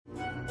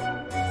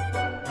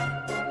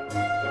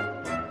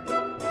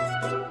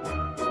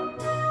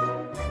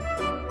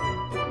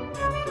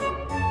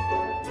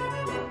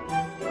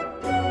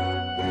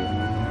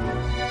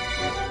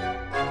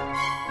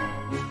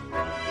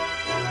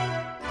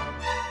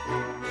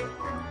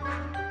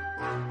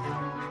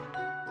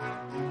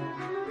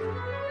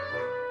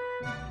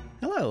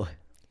Hello.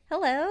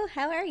 Hello,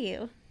 how are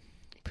you?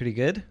 Pretty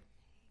good.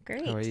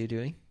 Great. How are you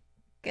doing?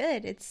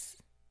 Good. It's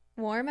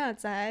warm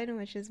outside,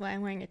 which is why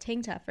I'm wearing a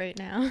tank top right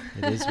now.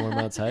 It is warm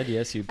outside.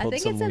 Yes, you I pulled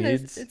think some it's in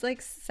weeds. it's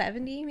like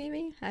 70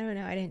 maybe. I don't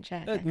know. I didn't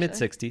check. Actually. Mid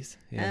 60s.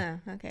 Yeah.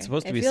 Oh, okay. It's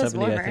supposed to It be feels 70,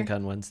 warmer. I think,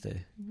 on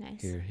Wednesday Nice.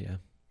 here. Yeah.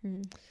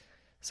 Mm.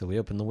 So we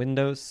open the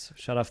windows,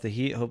 shut off the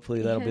heat.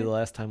 Hopefully that'll be the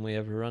last time we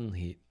ever run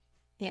heat.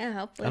 Yeah,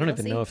 hopefully. I don't we'll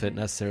even see. know if it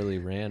necessarily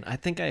ran. I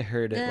think I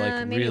heard it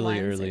like maybe really once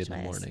or early in the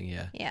twice. morning.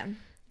 Yeah. Yeah.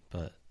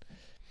 But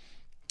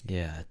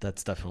yeah,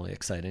 that's definitely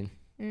exciting.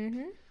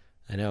 Mm-hmm.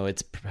 I know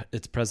it's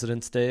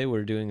President's Day.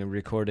 We're doing a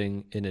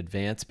recording in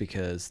advance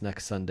because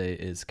next Sunday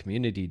is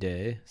Community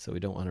Day, so we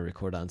don't want to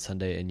record on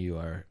Sunday, and you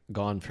are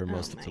gone for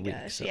most of the week.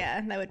 So. Yeah,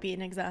 that would be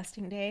an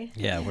exhausting day.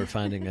 Yeah, we're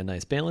finding a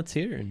nice balance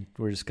here, and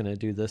we're just going to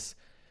do this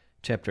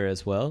chapter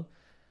as well.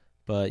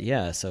 But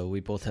yeah, so we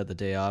both had the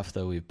day off,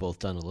 though we've both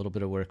done a little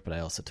bit of work, but I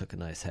also took a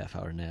nice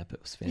half-hour nap.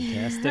 It was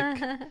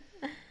fantastic.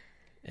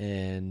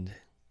 And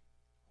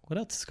what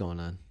else is going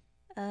on?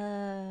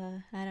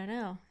 I don't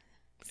know.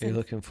 Are you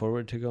looking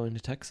forward to going to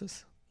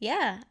Texas?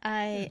 Yeah,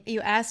 you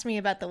asked me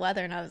about the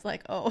weather, and I was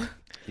like, oh,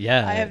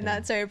 Yeah. I have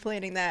not started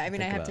planning that. I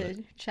mean, I Think have about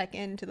to check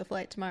into the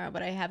flight tomorrow,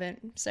 but I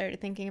haven't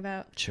started thinking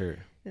about Sure.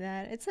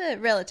 that. It's a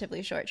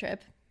relatively short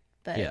trip,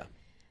 but Yeah.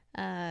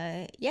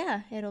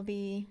 yeah, it'll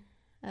be.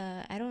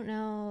 I don't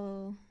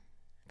know.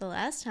 The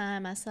last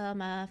time I saw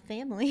my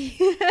family,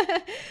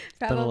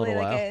 probably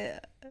little like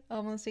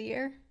almost a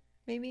year,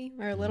 maybe,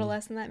 or a little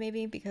less than that,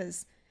 maybe,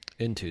 because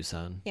In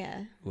Tucson.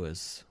 yeah, It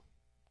was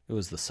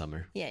the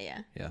summer.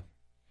 yeah. Yeah.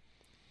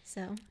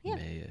 So yeah.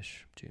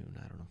 May-ish, June,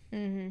 I don't know.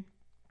 Mm-hmm.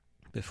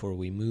 Before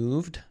we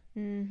moved.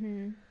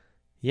 Mm-hmm.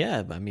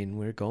 Yeah, I mean,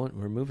 we're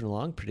moving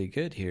along pretty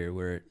good here.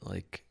 We're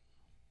like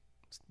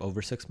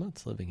over 6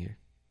 months living here.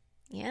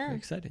 Yeah. Very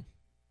exciting.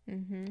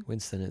 Mm-hmm.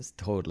 Winston is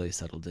totally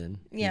settled in.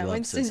 Yeah, he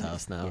loves his Winston-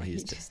 house now. yeah,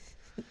 He's he just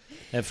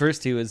at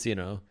first he was, he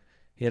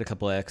had a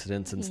couple of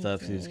accidents and He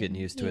stuff. He was did. getting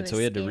used to He it, so was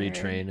we had to scared.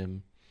 retrain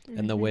him.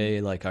 And the way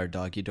like our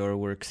doggy door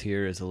works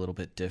here is a little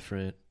bit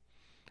different,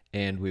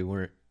 and we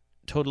weren't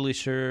totally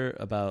sure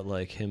about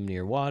like him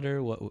near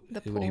water. Would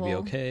he be pool.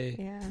 okay?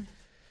 Yeah.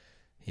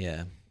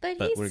 Yeah. But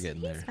we're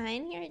getting he's there.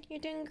 fine. You're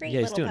doing great. Yeah,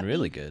 he's little doing puppy.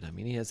 really good. I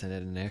mean, he hasn't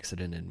had an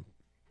accident in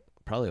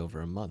probably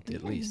over a month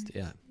at least.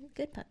 Yeah.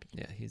 Good puppy.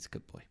 Yeah, he's a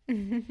good boy.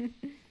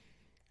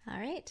 All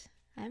right,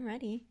 I'm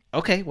ready.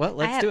 Okay, well,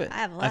 let's do it. I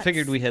have I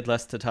figured lots. we had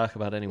less to talk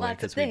about anyway Lots of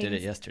because we did it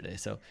things. yesterday.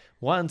 So,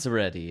 Juan's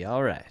ready.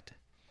 All right.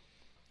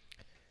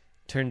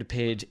 Turn to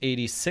page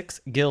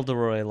 86,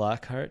 Gilderoy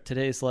Lockhart.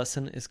 Today's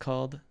lesson is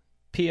called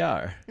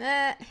PR.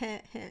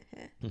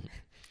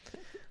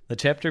 The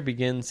chapter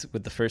begins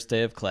with the first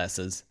day of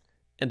classes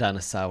and on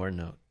a sour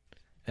note.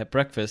 At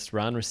breakfast,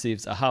 Ron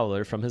receives a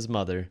howler from his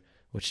mother,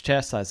 which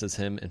chastises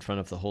him in front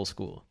of the whole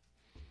school.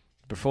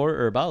 Before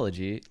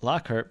herbology,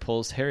 Lockhart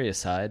pulls Harry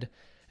aside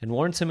and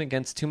warns him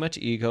against too much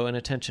ego and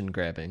attention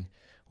grabbing,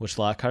 which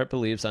Lockhart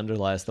believes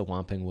underlies the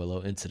Whomping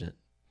Willow incident.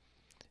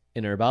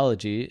 In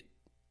herbology,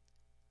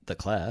 the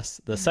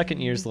class, the second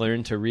years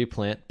learn to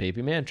replant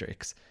baby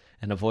mandrakes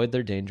and avoid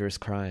their dangerous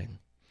crying.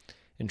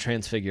 In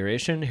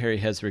Transfiguration, Harry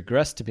has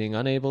regressed to being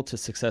unable to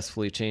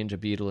successfully change a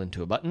beetle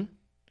into a button.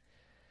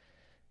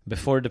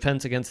 Before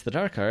Defense Against the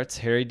Dark Arts,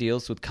 Harry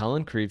deals with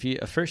Colin Creevey,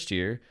 a first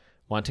year,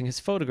 wanting his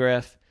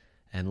photograph,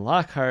 and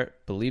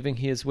Lockhart believing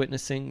he is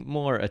witnessing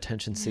more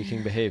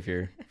attention-seeking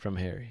behavior from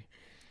Harry.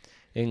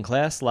 In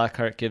class,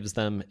 Lockhart gives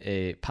them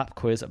a pop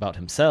quiz about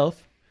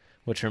himself,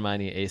 which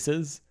Hermione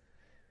aces.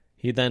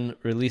 He then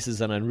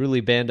releases an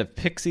unruly band of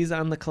pixies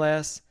on the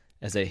class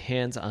as a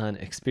hands-on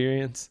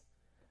experience.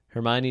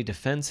 Hermione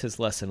defends his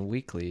lesson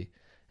weakly,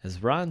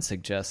 as Ron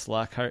suggests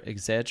Lockhart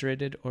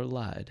exaggerated or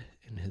lied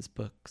in his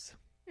books.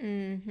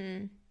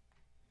 Mm-hmm.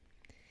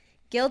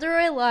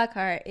 Gilderoy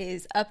Lockhart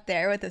is up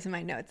there with this in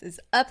my notes. Is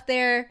up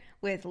there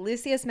with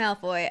Lucius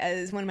Malfoy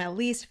as one of my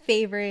least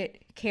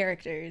favorite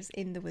characters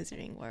in the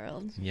Wizarding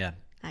world. Yeah.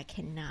 I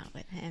cannot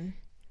with him.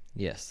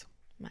 Yes.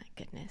 My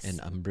goodness. And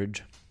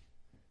Umbridge.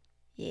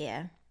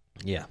 Yeah,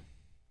 Yeah.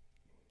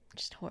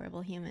 just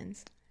horrible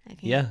humans. I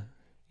can't. Yeah.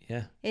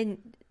 Yeah. In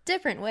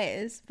different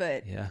ways,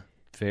 but Yeah.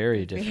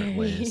 Very different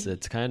ways.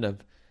 It's kind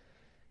of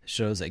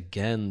shows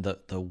again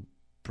the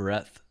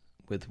breadth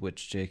with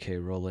which J.K.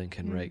 Rowling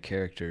can write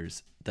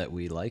characters that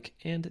we like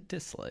and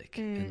dislike,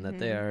 and that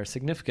they are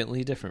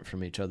significantly different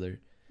from each other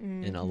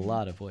in a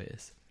lot of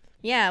ways.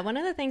 yeah, one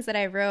of the things that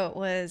I wrote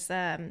was,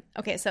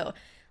 okay, so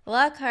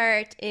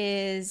Lockhart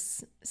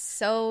is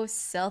so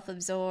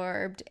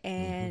self-absorbed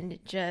and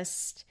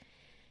just,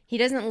 he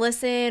doesn't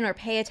listen or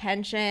pay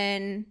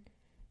attention.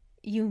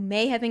 You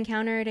may have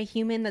encountered a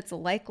human that's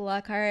like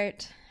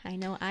Lockhart. I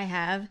know I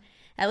have.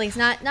 At least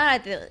not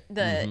at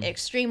the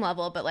extreme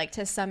level, but like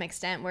to some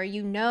extent where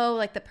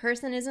like the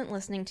person isn't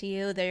listening to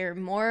you. They're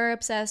more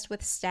obsessed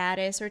with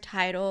status or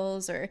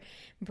titles or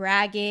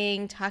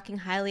bragging, talking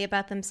highly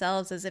about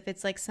themselves as if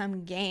it's like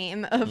some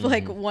game of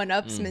like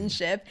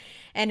one-upsmanship.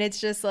 And it's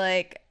just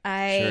like Sure,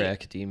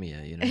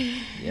 academia,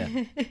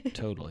 Yeah,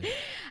 totally.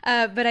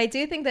 But I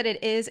do think that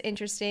it is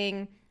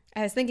interesting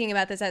I was thinking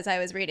about this as I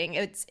was reading.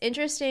 It's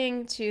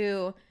interesting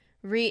to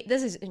read,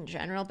 this is in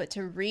general, but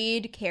to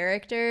read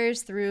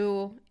characters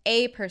through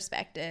a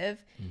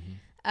perspective,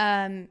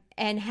 and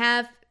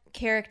have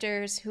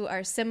characters who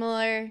are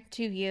similar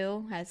to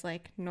you as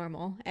like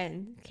normal,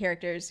 and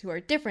characters who are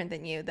different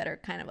than you that are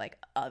kind of like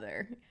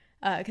other.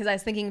 Because I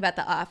was thinking about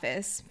The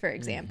Office, for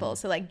example.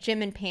 So like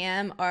Jim and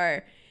Pam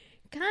are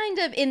kind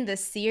of in the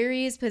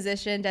series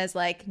positioned as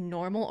like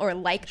normal, or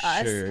like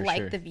us,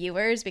 like the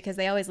viewers, because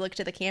they always look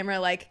to the camera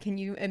like, can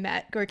you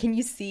imagine, or can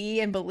you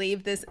see and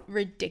believe this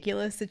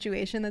ridiculous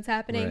situation that's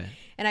happening? Right.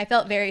 And I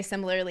felt very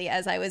similarly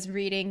as I was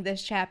reading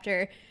this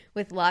chapter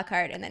with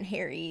Lockhart, and then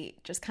Harry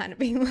just kind of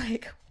being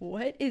like,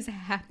 what is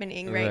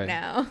happening right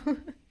now?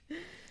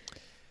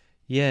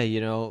 Yeah,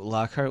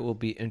 Lockhart will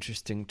be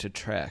interesting to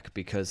track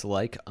because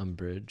like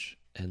Umbridge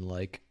and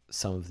like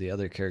some of the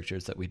other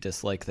characters that we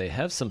dislike, they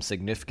have some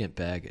significant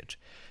baggage,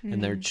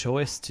 and their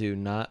choice to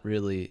not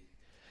really,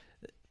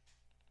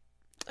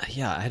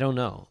 I don't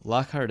know.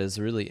 Lockhart is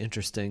really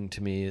interesting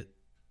to me.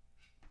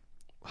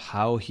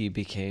 How he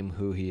became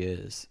who he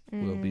is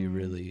will be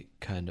really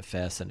kind of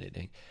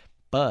fascinating,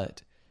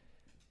 but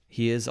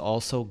he is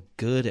also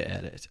good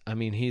at it. I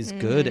mean, he's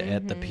good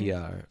at the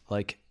PR.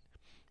 Like,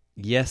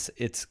 yes,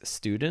 it's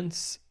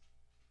students.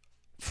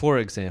 For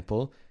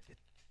example,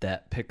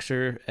 that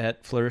picture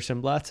at Flourish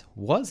and Blotts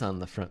was on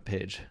the front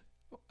page,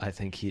 I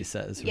think he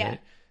says, right?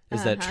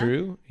 Is that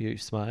true? You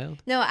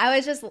smiled? No, I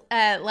was just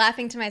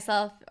laughing to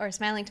myself, or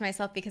smiling to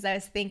myself, because I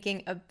was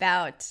thinking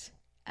about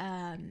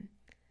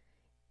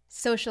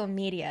social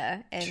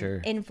media and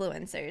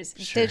influencers,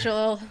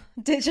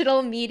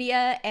 digital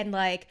media, and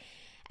like,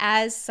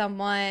 as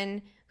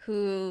someone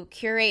who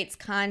curates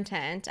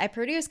content, I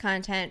produce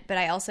content, but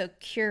I also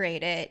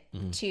curate it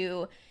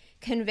to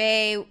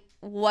convey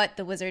what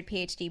the Wizard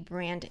PhD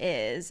brand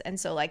is. And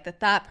so like the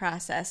thought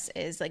process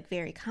is like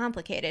very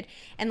complicated.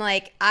 And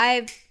like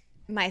I've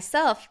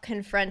myself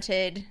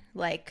confronted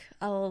like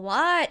a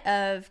lot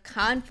of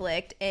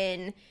conflict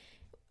in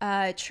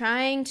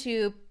trying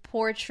to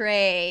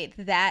portray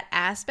that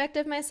aspect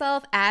of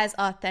myself as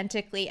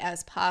authentically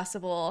as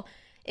possible,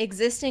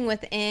 existing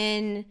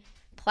within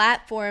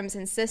platforms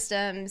and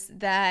systems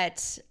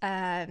that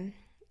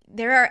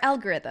there are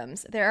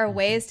algorithms. There are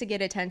ways to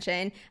get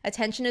attention.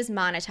 Attention is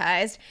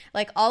monetized.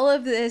 Like all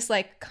of this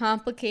like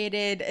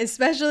complicated,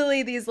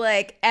 especially these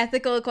like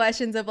ethical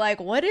questions of like,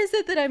 what is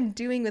it that I'm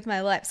doing with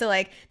my life? So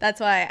like, that's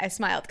why I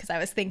smiled, because I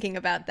was thinking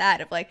about that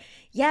of like,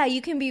 yeah,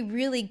 you can be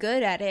really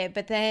good at it,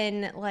 but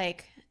then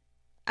like,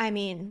 I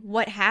mean,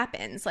 what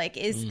happens? Like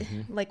is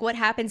like, what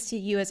happens to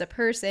you as a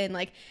person?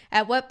 Like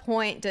at what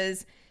point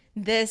does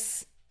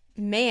this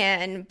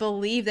man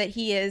believe that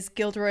he is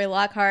Gilderoy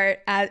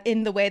Lockhart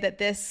in the way that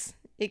this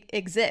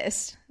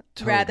exists,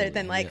 rather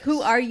than like,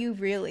 who are you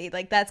really?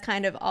 Like that's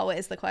kind of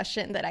always the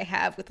question that I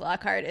have with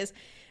Lockhart, is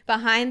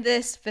behind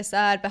this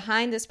facade,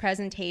 behind this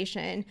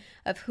presentation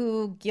of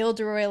who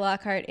Gilderoy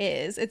Lockhart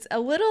is. It's a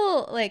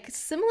little like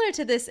similar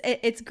to this.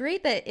 It's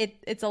great that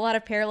it's a lot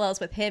of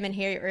parallels with him and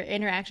Harry, or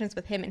interactions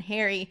with him and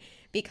Harry,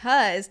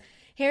 because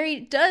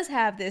Harry does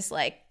have this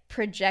like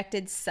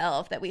projected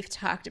self that we've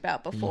talked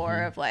about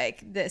before of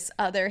like this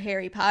other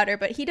Harry Potter,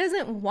 but he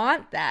doesn't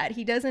want that.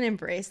 He doesn't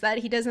embrace that.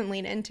 He doesn't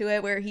lean into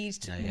it where he's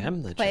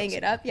playing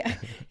it up. Yeah,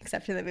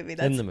 except in the movie.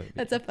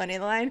 That's a funny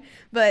line.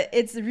 But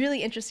it's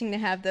really interesting to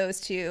have those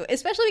two,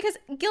 especially because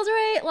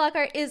Gilderoy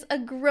Lockhart is a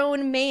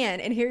grown man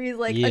and Harry's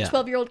like a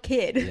 12-year-old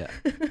kid.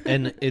 Yeah.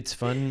 And it's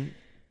fun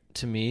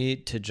to me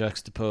to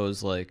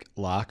juxtapose like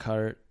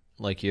Lockhart,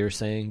 like you're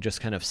saying, just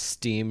kind of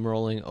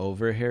steamrolling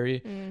over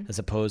Harry, as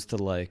opposed to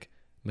like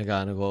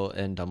McGonagall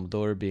and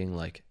Dumbledore being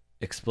like,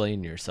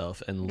 explain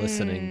yourself, and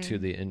listening to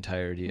the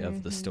entirety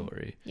of the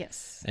story.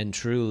 Yes. And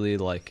truly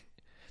like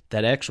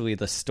that actually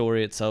the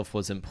story itself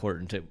was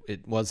important.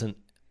 It wasn't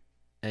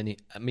any,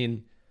 I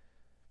mean,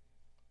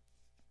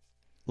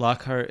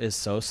 Lockhart is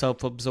so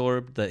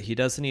self-absorbed that he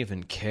doesn't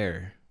even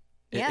care.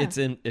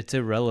 It's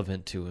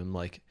irrelevant to him.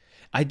 Like,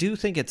 I do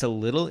think it's a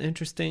little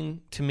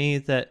interesting to me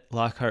that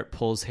Lockhart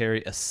pulls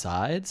Harry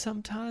aside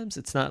sometimes.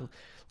 It's not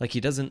like he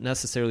doesn't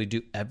necessarily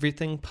do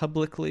everything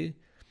publicly,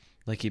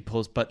 like he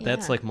pulls, but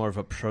that's like more of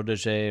a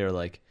protege, or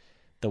like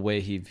the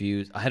way he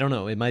views, I don't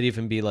know, it might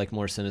even be like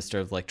more sinister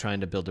of like trying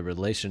to build a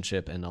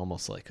relationship and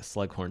almost like a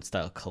Slughorn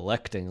style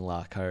collecting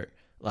Lockhart,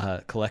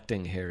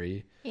 collecting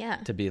Harry,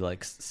 to be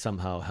like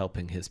somehow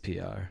helping his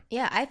PR.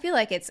 Yeah, I feel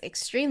like it's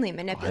extremely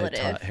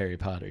manipulative. I taught Harry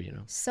Potter,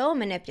 So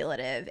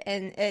manipulative,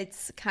 and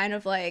it's kind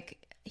of like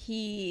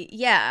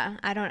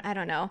I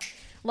don't know.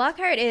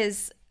 Lockhart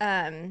is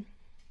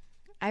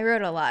I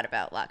wrote a lot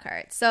about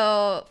Lockhart.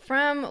 So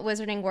from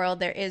Wizarding World,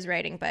 there is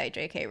writing by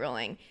J.K.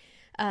 Rowling.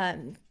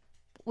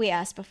 You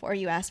asked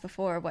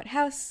before what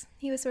house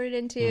he was sorted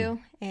into,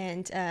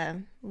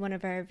 and one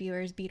of our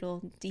viewers,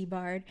 Beetle D.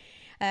 Bard,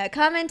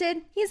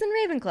 commented he's in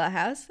Ravenclaw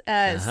house.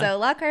 So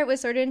Lockhart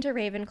was sorted into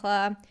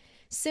Ravenclaw,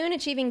 soon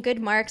achieving good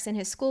marks in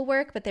his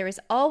schoolwork, but there was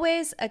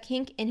always a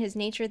kink in his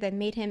nature that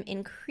made him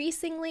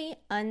increasingly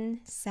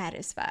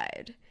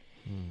unsatisfied.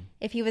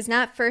 If he was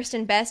not first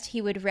and best,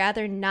 he would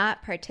rather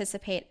not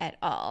participate at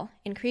all.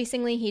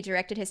 Increasingly, he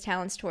directed his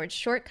talents towards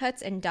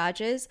shortcuts and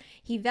dodges.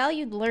 He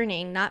valued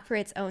learning not for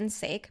its own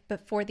sake,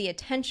 but for the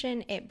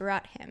attention it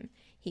brought him.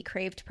 He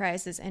craved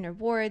prizes and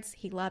rewards.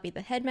 He lobbied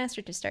the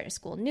headmaster to start a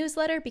school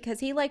newsletter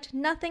because he liked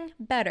nothing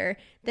better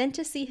than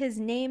to see his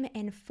name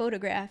and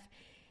photograph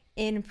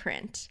in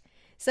print.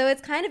 So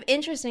it's kind of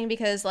interesting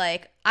because,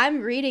 like,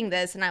 I'm reading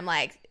this and I'm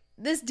like,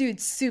 this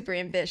dude's super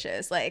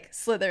ambitious, like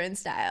Slytherin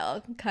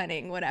style,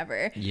 cunning,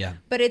 whatever. Yeah.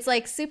 But it's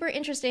like super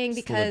interesting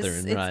because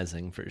Slytherin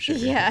rising for sure.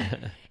 Yeah.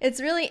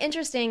 It's really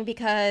interesting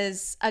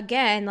because,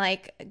 again,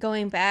 like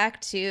going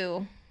back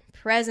to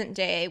present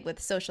day with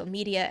social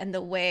media and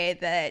the way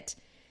that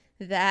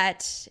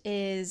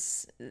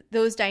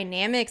those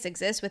dynamics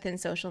exist within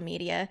social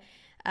media.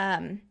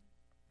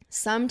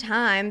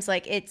 Sometimes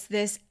like it's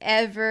this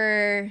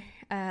ever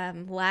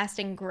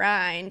lasting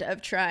grind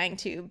of trying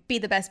to be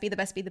the best,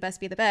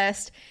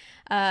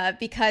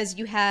 because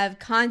you have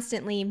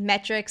constantly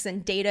metrics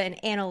and data and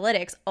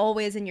analytics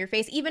always in your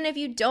face. Even if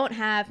you don't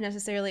have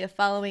necessarily a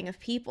following of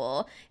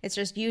people, it's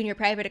just you and your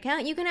private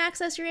account, you can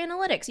access your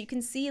analytics. You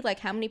can see like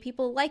how many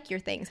people like your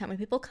things, how many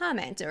people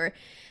comment, or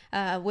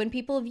when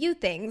people view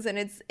things. And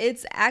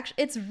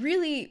it's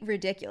really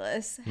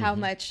ridiculous how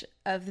much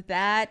of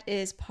that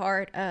is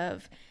part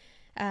of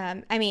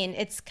I'm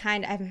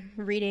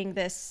reading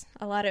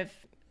a lot of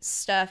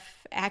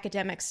stuff,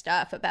 academic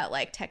stuff about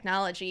like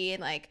technology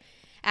and like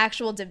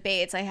actual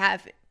debates I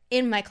have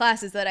in my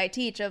classes that I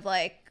teach of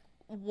like,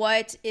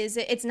 what is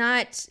it? It's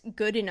not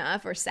good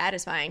enough or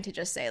satisfying to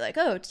just say like,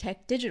 oh,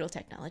 digital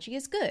technology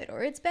is good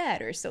or it's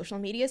bad or social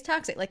media is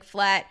toxic, like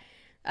flat,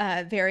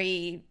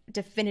 very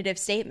definitive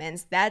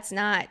statements. That's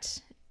not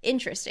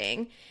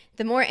interesting.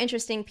 The more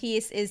interesting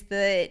piece is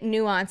the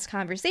nuanced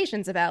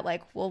conversations about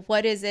like, well,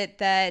 what is it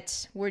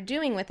that we're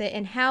doing with it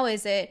and how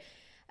is it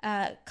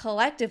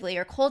collectively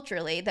or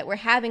culturally that we're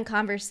having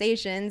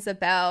conversations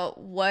about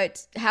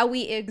how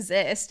we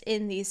exist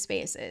in these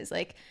spaces.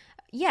 Like,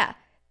 yeah,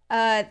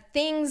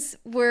 things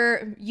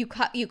were, you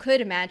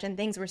could imagine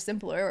things were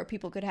simpler or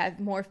people could have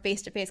more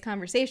face-to-face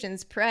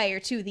conversations prior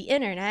to the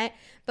internet,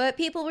 but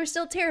people were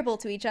still terrible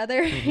to each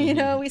other. You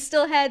know, we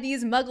still had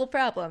these muggle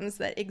problems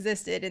that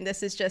existed, and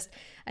this is just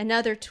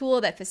another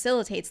tool that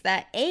facilitates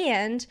that.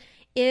 And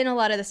in a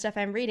lot of the stuff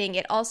I'm reading,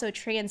 it also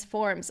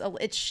transforms,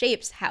 it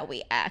shapes how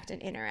we act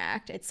and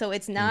interact. So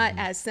it's not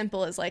as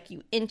simple as like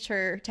you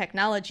enter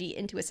technology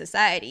into a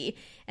society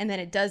and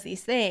then it does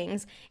these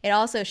things. It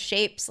also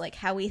shapes like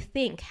how we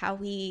think, how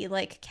we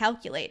like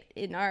calculate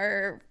in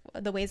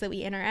the ways that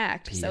we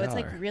interact. PR. So it's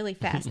like really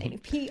fascinating.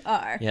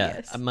 PR. Yeah.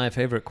 Yes. My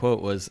favorite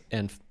quote was,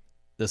 and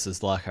this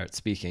is Lockhart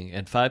speaking,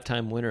 and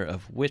 5-time winner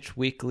of Witch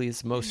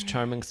Weekly's Most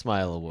Charming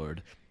Smile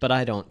Award. But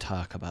I don't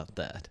talk about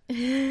that.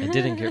 I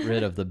didn't get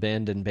rid of the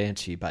band and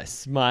banshee by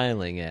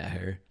smiling at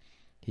her.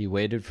 He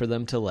waited for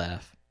them to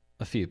laugh.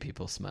 A few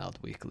people smiled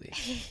weakly.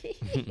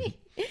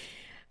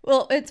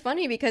 Well, it's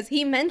funny because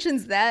he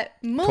mentions that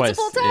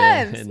multiple Twice,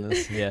 times. Yeah, in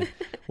this, yeah.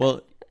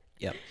 Well,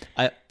 yeah.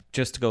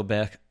 Just to go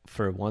back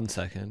for 1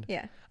 second.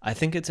 Yeah. I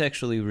think it's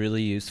actually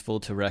really useful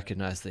to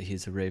recognize that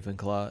he's a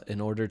Ravenclaw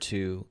in order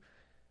to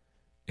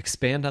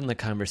expand on the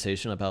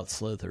conversation about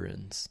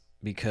Slytherins.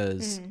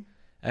 Because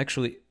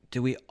actually,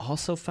 do we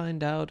also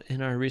find out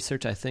in our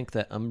research, I think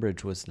that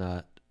Umbridge was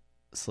not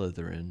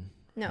Slytherin.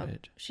 No,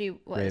 right? she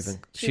was.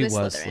 She was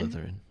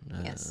Slytherin.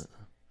 Yes.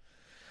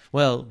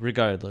 Well,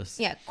 regardless.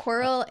 Yeah,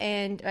 Quirrell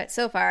and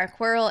so far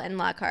Quirrell and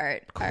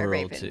Lockhart are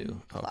Quirrell Ravenclaw.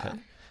 too. Okay.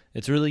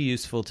 It's really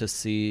useful to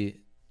see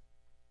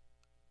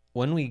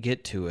when we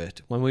get to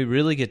it, when we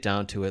really get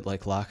down to it,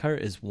 like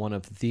Lockhart is one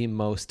of the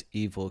most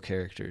evil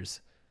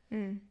characters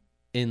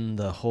in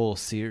the whole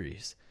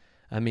series.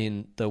 I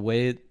mean, the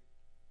way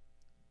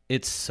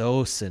it's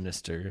so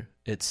sinister,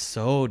 it's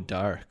so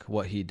dark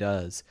what he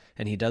does,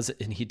 and he does it,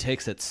 and he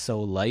takes it so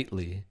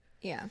lightly.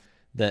 Yeah.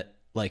 That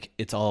like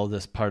it's all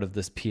this part of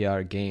this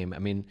PR game. I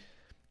mean,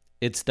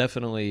 it's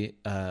definitely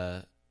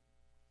to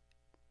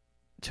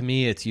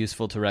me it's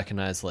useful to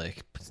recognize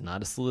like it's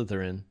not a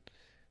Slytherin,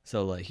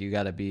 so like you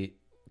got to be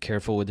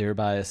careful with your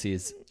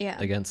biases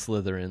against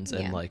Slytherins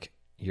and like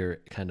your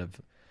kind of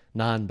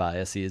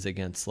non-biases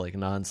against like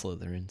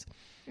non-Slytherins.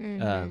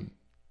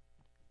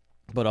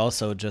 But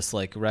also just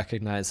like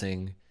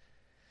recognizing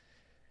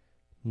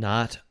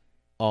not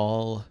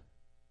all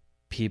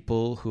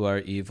people who are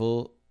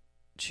evil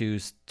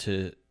choose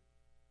to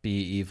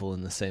be evil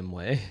in the same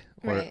way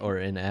or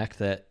enact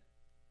that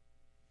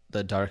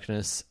the dark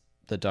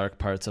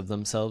parts of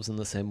themselves in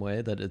the same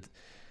way, that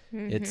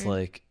it's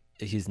like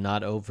he's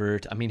not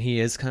overt. I mean, he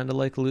is kind of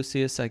like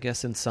Lucius, I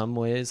guess, in some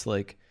ways.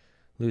 Like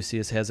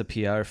Lucius has a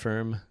PR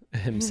firm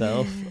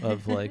himself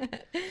of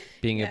like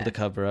being able to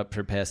cover up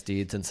for past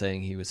deeds and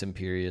saying he was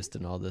imperious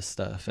and all this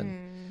stuff,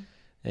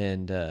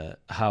 and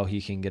how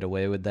he can get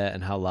away with that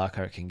and how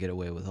Lockhart can get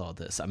away with all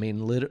this. I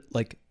mean,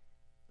 like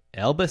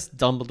Albus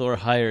Dumbledore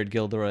hired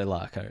Gilderoy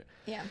Lockhart.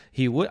 Yeah.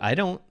 I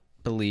don't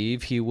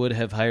believe he would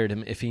have hired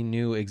him if he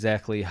knew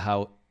exactly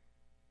how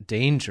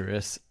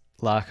dangerous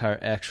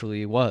Lockhart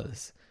actually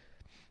was.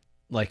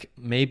 like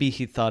maybe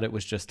he thought it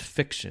was just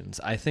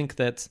fictions. I think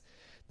that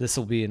this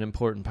will be an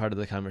important part of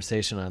the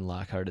conversation on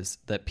Lockhart, is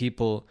that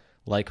people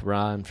like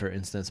Ron, for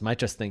instance, might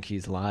just think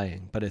he's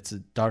lying, but it's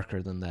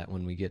darker than that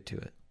when we get to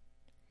it.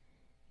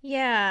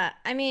 Yeah,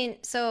 I mean,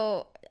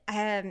 so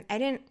I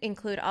didn't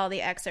include all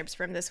the excerpts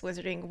from this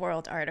Wizarding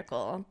World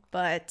article,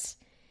 but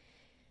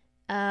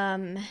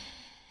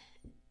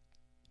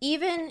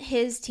even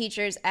his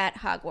teachers at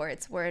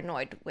Hogwarts were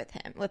annoyed with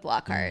him, with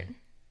Lockhart.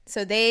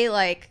 So they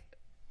like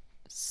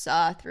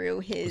saw through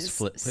his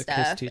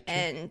stuff, his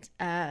and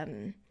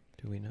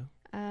do we know?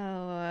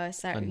 oh,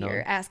 sorry, Unknown.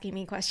 you're asking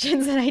me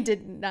questions that I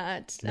did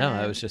not. No,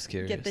 I was just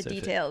curious. Get the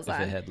details if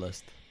on. it had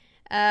list.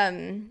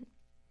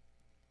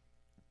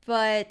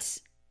 But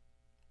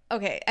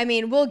okay, I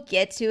mean, we'll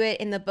get to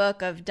it in the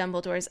book of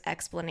Dumbledore's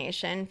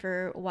explanation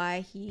for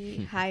why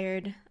he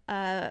hired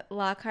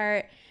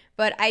Lockhart.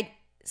 But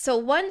so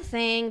one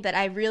thing that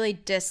I really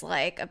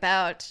dislike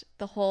about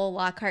the whole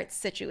Lockhart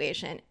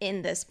situation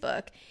in this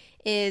book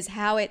is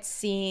how it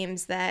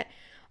seems that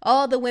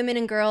all the women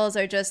and girls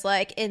are just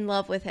like in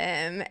love with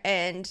him,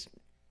 and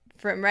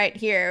from right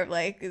here,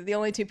 like the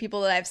only two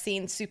people that I've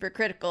seen super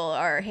critical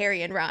are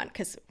Harry and Ron,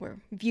 because we're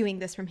viewing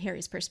this from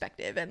Harry's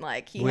perspective, and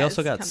like we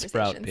also got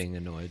Sprout being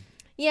annoyed.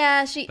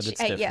 Yeah,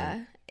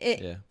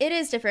 it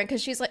is different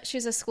because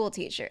she's a school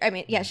teacher. I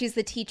mean, yeah, she's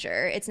the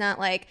teacher. It's not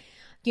like,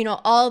 you know,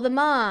 all the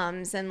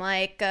moms and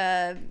like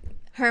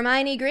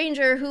Hermione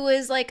Granger, who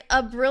is like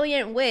a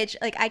brilliant witch.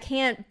 Like, I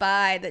can't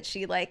buy that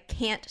she like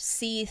can't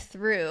see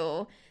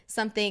through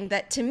something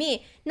that, to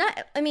me,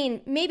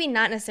 maybe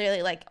not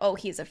necessarily like, oh,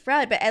 he's a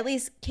fraud, but at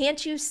least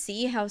can't you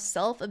see how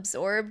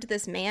self-absorbed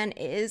this man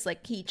is?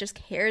 Like, he just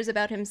cares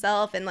about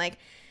himself. And like,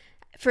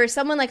 for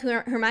someone like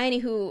Hermione,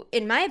 who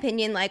in my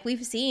opinion, like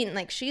we've seen,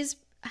 like she's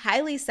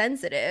highly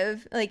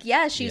sensitive. Like,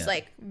 yeah, she's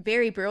like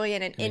very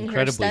brilliant and in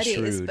her studies,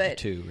 shrewd but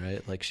too,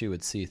 right? Like she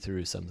would see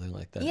through something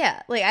like that.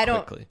 Yeah, like I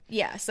don't. Quickly.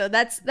 Yeah, so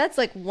that's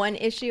like one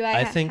issue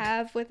I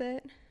have with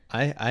it.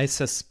 I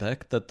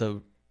suspect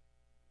that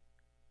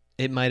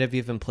it might have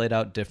even played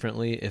out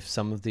differently if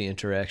some of the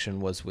interaction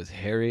was with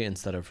Harry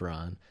instead of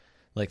Ron.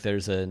 Like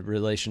there's a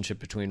relationship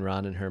between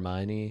Ron and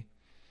Hermione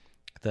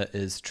that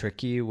is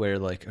tricky, where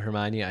like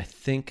Hermione, I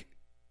think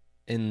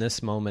in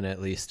this moment at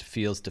least,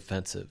 feels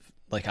defensive.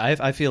 Like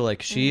I feel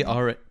like she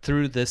already,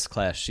 through this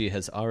class, she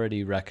has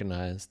already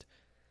recognized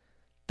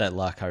that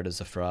Lockhart is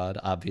a fraud,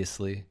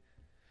 obviously,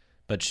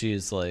 but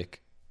she's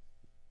like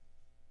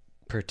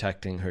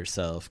protecting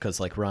herself because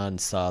like Ron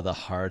saw the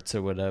hearts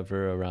or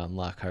whatever around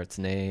Lockhart's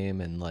name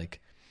and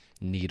like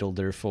needled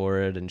her for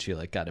it, and she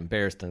like got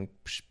embarrassed and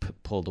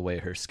pulled away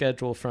her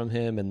schedule from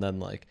him, and then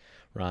like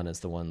Ron is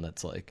the one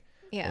that's like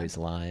always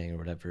lying or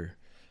whatever.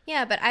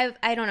 Yeah, but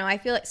I don't know. I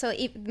feel like, so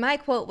my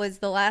quote was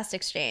the last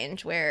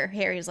exchange where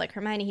Harry's like,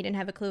 Hermione, he didn't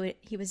have a clue what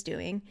he was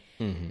doing.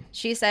 Mm-hmm.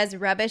 She says,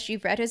 rubbish,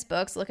 you've read his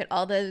books. Look at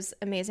all those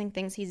amazing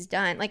things he's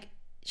done. Like,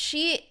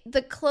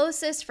 the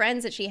closest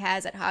friends that she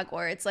has at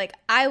Hogwarts, like,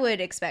 I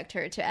would expect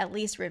her to at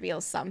least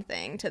reveal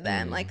something to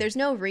them. Like, there's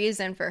no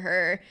reason for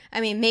her. I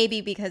mean, maybe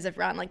because of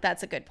Ron, like,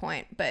 that's a good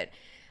point. But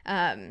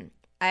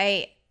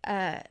I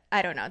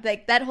don't know.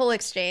 Like, that whole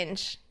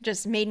exchange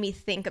just made me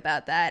think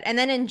about that. And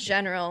then in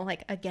general,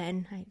 like,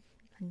 again,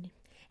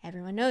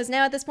 everyone knows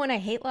now at this point I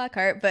hate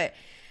Lockhart, but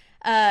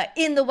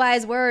in the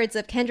wise words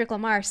of Kendrick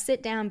Lamar,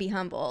 sit down, be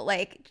humble.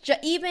 Like,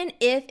 even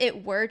if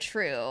it were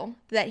true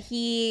that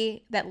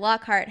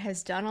Lockhart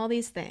has done all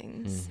these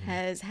things,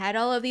 has had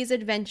all of these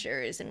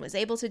adventures, and was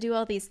able to do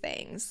all these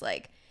things,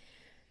 like,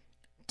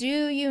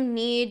 do you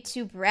need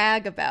to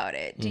brag about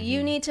it? Do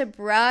you need to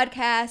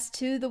broadcast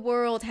to the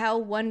world how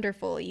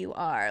wonderful you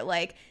are?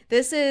 Like,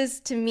 this is,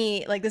 to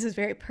me, like, this is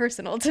very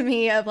personal to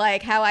me of,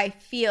 like, how I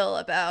feel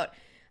about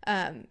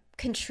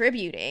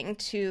contributing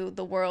to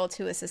the world,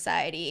 to a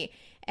society.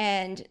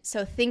 And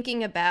so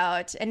thinking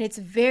about, and it's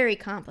very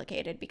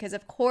complicated because,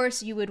 of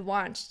course, you would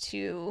want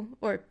to,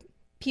 or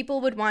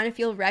people would want to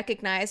feel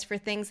recognized for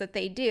things that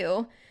they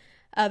do.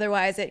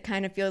 Otherwise, it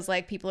kind of feels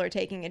like people are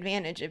taking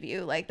advantage of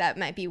you. Like, that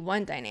might be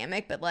one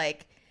dynamic, but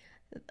like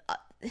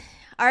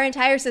our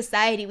entire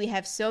society, we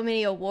have so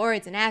many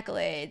awards and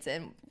accolades,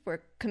 and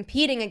we're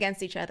competing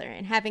against each other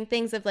and having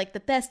things of like the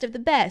best of the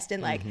best,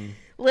 and like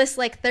lists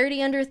like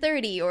 30 under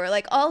 30, or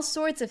like all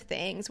sorts of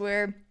things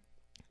where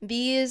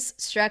these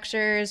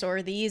structures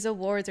or these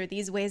awards or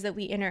these ways that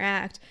we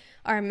interact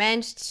are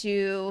meant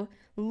to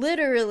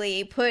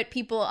literally put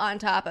people on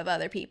top of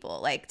other people,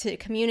 like to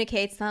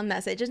communicate some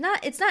message. It's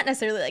not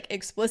necessarily like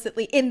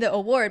explicitly in the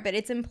award, but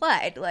it's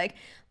implied, like,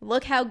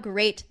 look how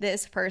great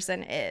this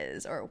person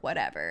is, or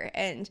whatever.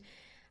 And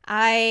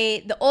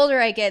the older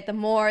I get, the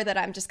more that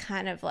I'm just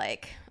kind of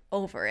like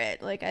over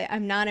it. Like,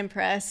 I'm not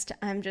impressed.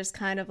 I'm just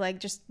kind of like,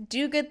 just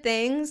do good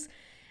things,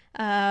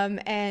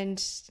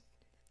 and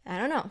I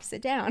don't know,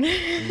 sit down.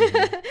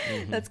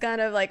 That's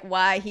kind of like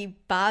why he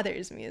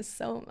bothers me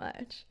so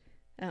much.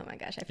 Oh my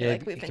gosh, I feel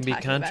like we've been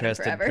talking about it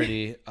forever. It can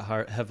be contrasted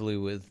pretty heavily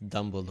with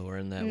Dumbledore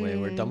in that way,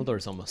 where Dumbledore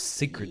is almost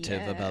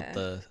secretive about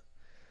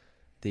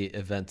the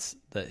events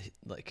that,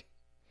 like,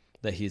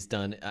 that he's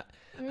done.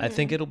 I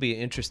think it'll be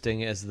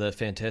interesting as the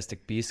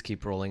Fantastic Beasts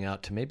keep rolling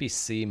out to maybe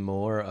see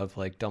more of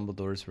like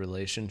Dumbledore's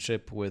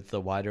relationship with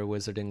the wider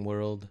wizarding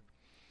world.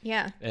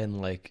 Yeah.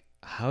 And like,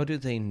 how do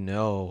they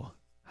know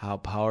how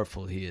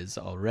powerful he is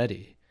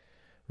already?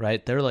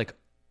 Right? They're like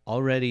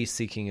already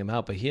seeking him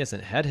out, but he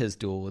hasn't had his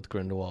duel with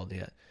Grindelwald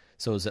yet.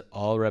 So is it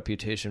all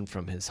reputation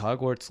from his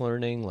Hogwarts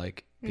learning,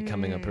 like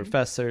becoming a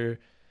professor?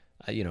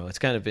 It's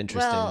kind of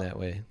interesting that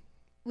way.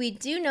 We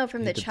do know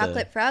from the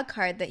Chocolate Frog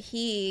card that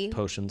he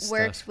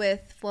worked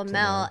with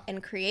Flamel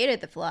and created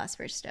the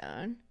Philosopher's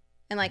Stone.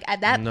 And like at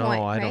that point, No,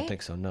 I right? don't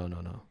think so. No.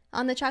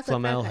 On the Chocolate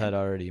Flamel Frog had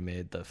already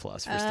made the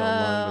Philosopher's Stone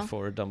long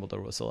before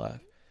Dumbledore was alive.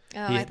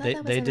 Oh, I thought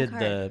that was in the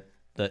card.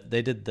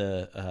 They did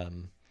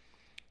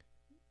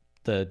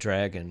the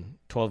dragon,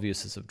 12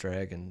 uses of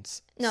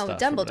dragons. No,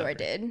 Dumbledore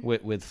did.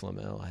 With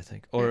Flamel, I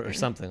think. Or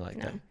something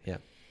like that. Yeah.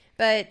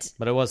 But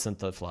it wasn't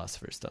the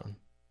Philosopher's Stone.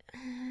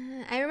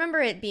 I remember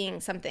it being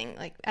something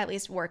like at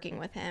least working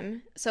with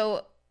him.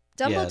 So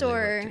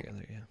Dumbledore they worked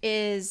together,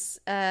 is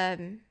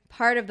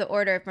part of the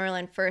Order of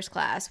Merlin First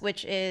Class,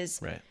 which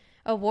is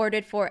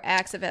awarded for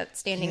acts of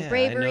outstanding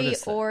bravery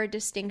or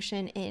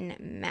distinction in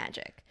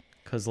magic.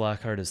 Because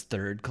Lockhart is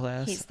third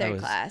class? He's third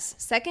class.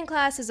 Second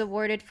class is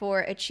awarded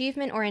for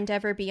achievement or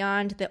endeavor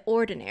beyond the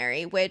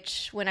ordinary,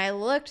 which when I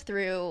looked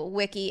through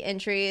wiki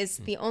entries,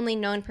 the only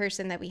known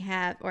person that we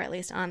have, or at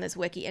least on this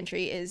wiki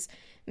entry, is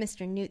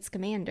Mr. Newt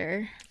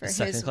Scamander for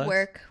his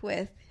work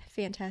with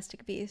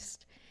Fantastic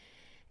Beasts.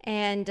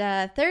 And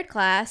third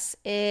class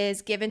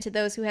is given to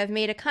those who have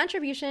made a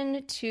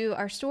contribution to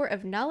our store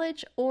of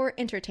knowledge or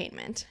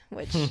entertainment,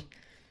 which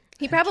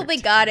he probably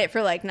got it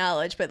for like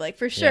knowledge, but like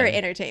for sure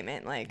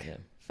entertainment,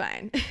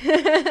 fine.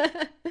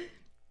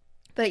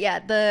 But yeah,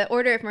 the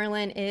Order of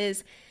Merlin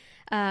is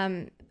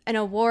an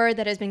award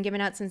that has been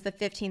given out since the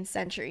 15th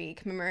century,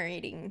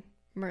 commemorating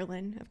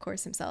Merlin, of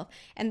course, himself.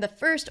 And the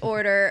First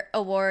Order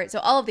award, so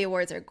all of the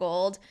awards are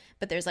gold,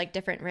 but there's like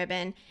different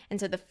ribbon. And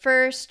so the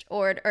first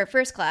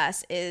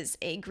class is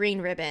a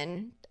green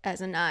ribbon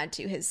as a nod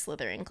to his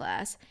Slytherin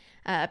class,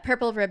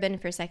 purple ribbon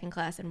for second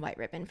class, and white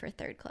ribbon for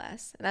third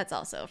class. That's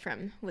also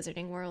from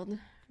Wizarding World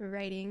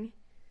writing.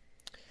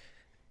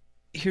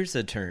 Here's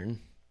a turn.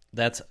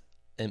 That's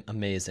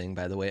amazing,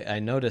 by the way. I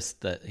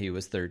noticed that he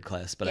was third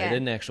class, but I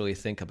didn't actually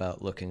think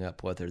about looking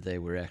up whether they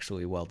were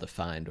actually well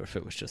defined or if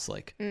it was just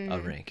like a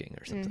ranking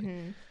or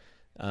something.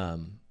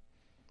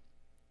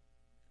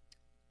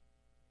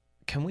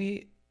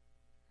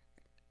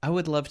 I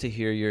would love to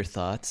hear your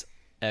thoughts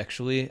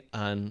actually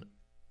on,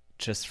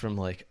 just from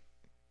like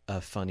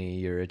a funny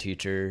you're a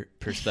teacher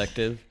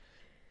perspective,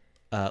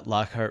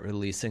 Lockhart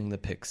releasing the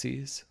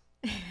Pixies.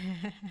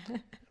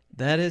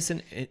 That is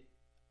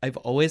I've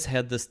always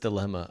had this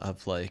dilemma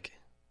of like,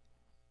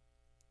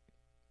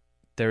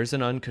 there's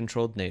an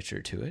uncontrolled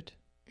nature to it.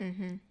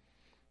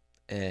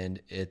 And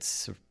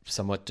it's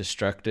somewhat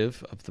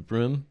destructive of the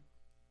broom.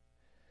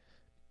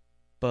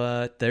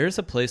 But there's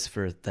a place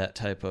for that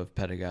type of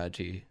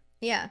pedagogy.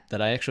 Yeah.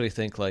 That I actually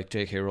think like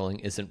J.K. Rowling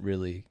isn't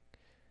really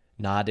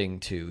nodding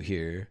to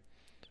here,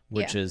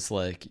 which is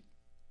like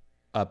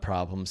a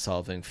problem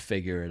solving,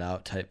 figure it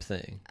out type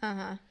thing.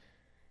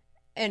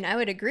 And I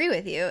would agree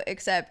with you,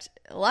 except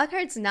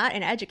Lockhart's not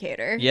an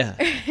educator. Yeah.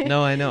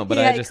 No, I know, but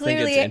I just think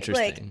it's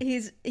interesting.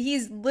 Like,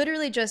 he's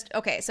literally just,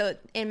 okay, so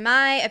in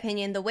my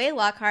opinion, the way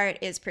Lockhart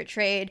is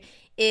portrayed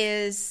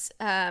is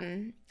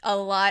a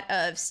lot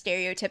of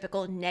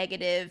stereotypical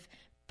negative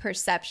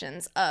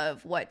perceptions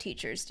of what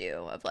teachers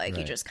do, of like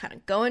you just kind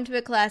of go into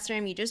a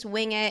classroom, you just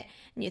wing it,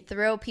 and you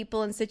throw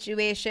people in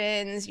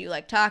situations, you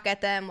like talk at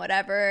them,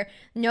 whatever,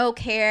 no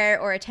care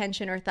or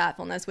attention or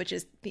thoughtfulness, which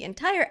is the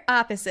entire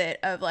opposite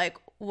of like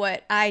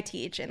what I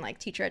teach and like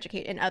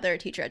other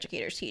teacher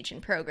educators teach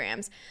in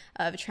programs,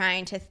 of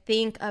trying to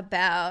think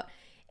about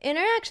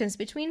interactions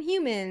between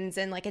humans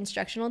and like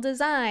instructional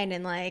design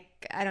and like,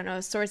 I don't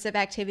know, sorts of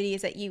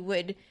activities that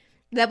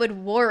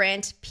would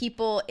warrant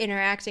people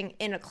interacting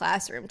in a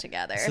classroom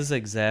together. This is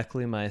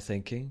exactly my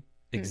thinking.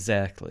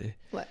 Exactly.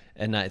 What?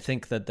 And I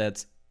think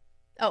that's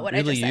what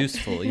really I just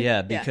said. useful.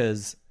 Yeah,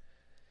 because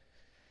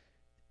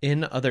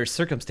in other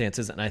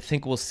circumstances, and I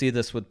think we'll see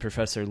this with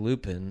Professor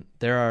Lupin,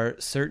 there are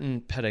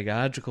certain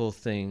pedagogical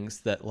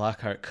things that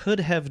Lockhart could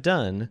have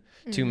done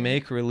to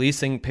make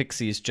releasing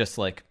Pixies just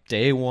like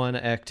day one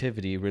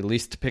activity,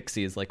 released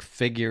Pixies, like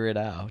figure it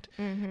out,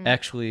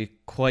 actually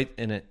quite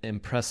an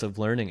impressive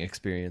learning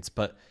experience.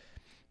 But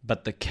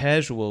the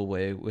casual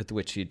way with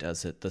which he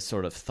does it, the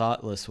sort of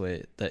thoughtless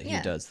way that he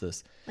does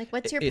this, like,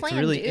 what's your plan, it's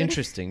really dude?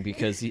 interesting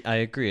because I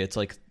agree. It's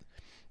like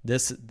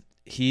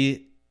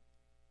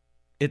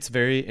it's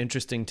very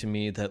interesting to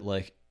me that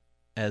like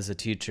as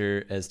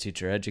teacher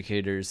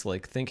educators,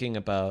 like thinking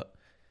about,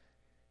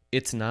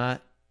 it's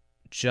not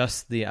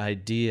just the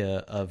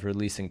idea of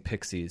releasing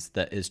Pixies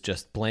that is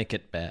just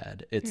blanket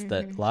bad. It's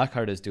that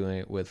Lockhart is doing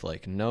it with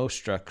like no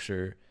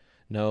structure,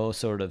 no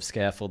sort of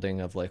scaffolding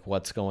of like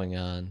what's going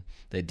on.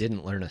 They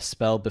didn't learn a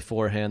spell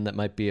beforehand that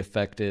might be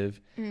effective.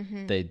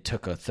 They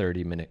took a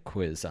 30-minute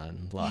quiz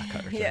on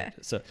Lockhart. Yeah.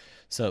 Right?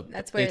 So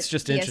That's where it's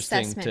just the interesting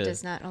assessment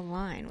does not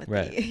align with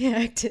Right. the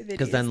activities.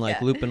 because then like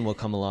yeah. Lupin will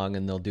come along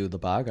and they'll do the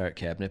Bogart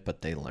cabinet,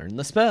 but they learn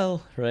the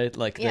spell, right?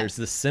 Like Yeah. there's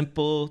this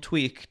simple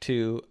tweak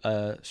to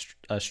a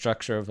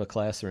structure of a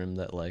classroom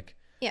that like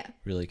Yeah.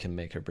 really can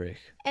make or break.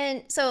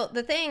 And so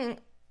the thing,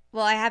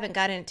 well, I haven't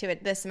gotten into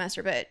it this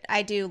semester, but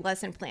I do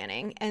lesson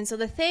planning. And so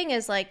the thing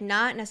is like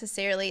not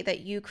necessarily that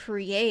you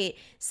create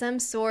some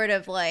sort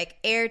of like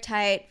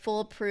airtight,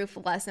 foolproof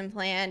lesson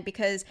plan,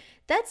 because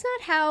that's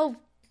not how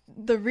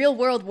the real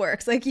world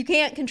works. Like you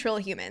can't control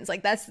humans.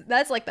 Like that's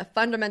like the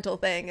fundamental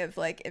thing of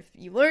like, if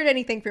you learn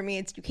anything from me,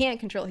 it's you can't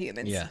control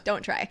humans. Yeah.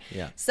 Don't try.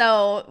 Yeah.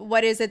 So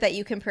what is it that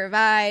you can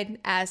provide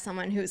as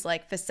someone who's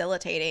like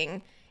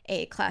facilitating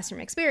a classroom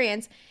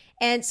experience?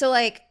 And so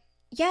like,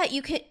 yeah,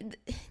 you can,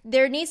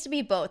 there needs to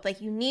be both.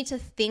 Like you need to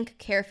think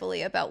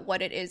carefully about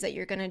what it is that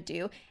you're going to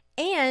do.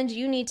 And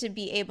you need to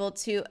be able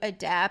to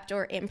adapt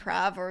or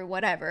improv or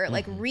whatever,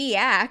 like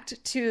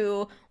react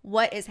to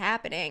what is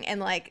happening. And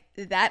like,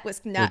 that was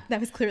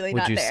clearly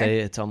not Would you there. say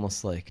it's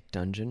almost like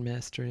dungeon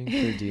mastering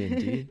for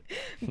D&D?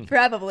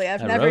 Probably.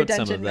 I've I never wrote some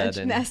dungeon of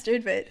that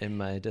mastered, but in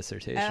my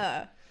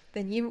dissertation.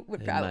 then you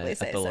would In probably my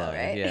say so, epilogue,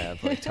 right? Yeah,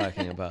 of like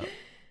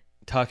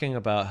talking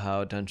about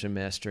how dungeon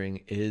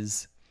mastering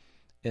is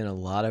in a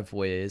lot of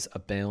ways a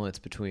balance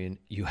between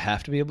you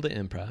have to be able to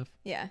improv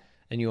Yeah.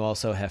 and you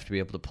also have to be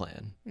able to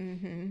plan.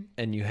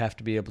 And you have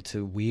to be able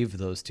to weave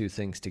those two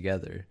things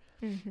together.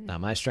 Now,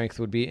 my strength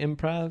would be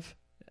improv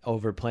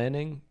over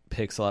planning,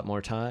 takes a lot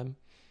more time.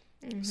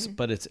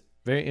 But it's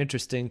very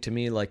interesting to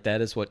me, like that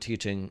is what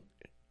teaching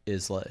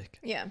is like.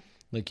 Yeah.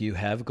 Like you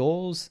have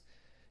goals,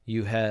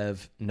 you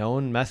have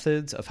known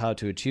methods of how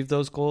to achieve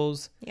those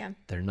goals. Yeah.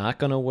 They're not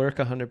going to work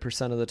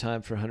 100% of the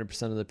time for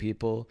 100% of the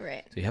people.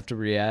 Right. So you have to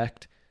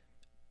react.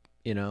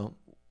 You know,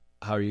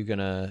 how are you going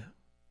to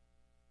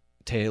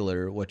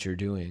tailor what you're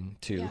doing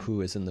to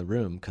who is in the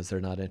room, because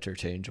they're not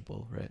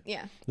interchangeable, right?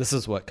 Yeah. This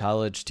is what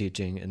college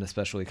teaching, and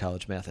especially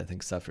college math, I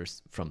think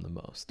suffers from the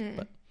most.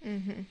 But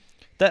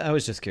that I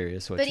was just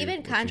curious what But you, even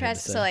what you had to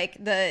contrast say. to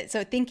like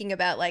so thinking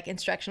about like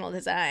instructional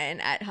design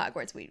at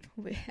Hogwarts,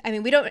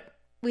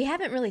 we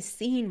haven't really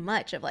seen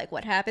much of like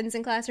what happens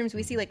in classrooms.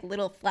 We see like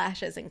little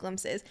flashes and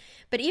glimpses.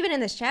 But even in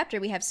this chapter,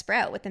 we have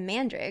Sprout with the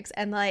mandrakes,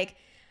 and like,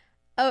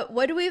 oh,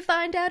 what do we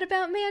find out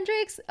about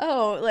mandrakes?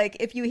 Oh, like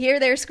if you hear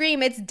their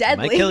scream, it's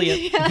deadly. Might kill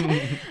you.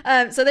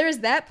 Yeah. So there was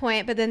that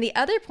point, but then the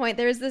other point,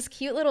 there was this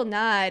cute little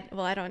nod.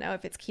 Well, I don't know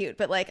if it's cute,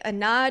 but like a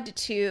nod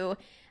to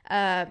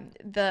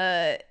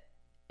the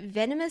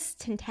venomous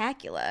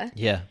tentacula.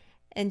 Yeah.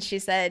 And she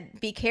said,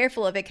 "Be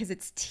careful of it because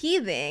it's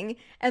teething."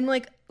 And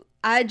like,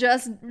 I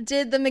just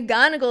did the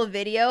McGonagall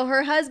video.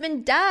 Her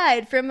husband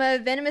died from a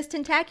venomous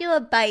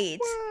tentacula bite.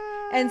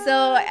 And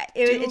so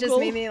it just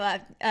made me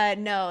laugh.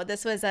 No,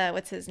 this was,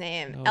 what's his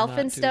name? No, not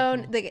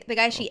Elphinstone, Dougal. the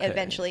guy she Okay,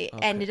 eventually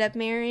okay. ended up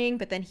marrying,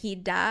 but then he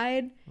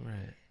died.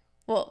 Right.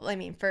 Well, I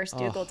mean, first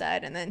Dougal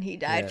died, and then he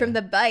died Yeah. from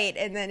the bite.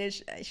 And then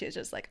she was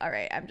just like, all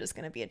right, I'm just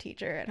going to be a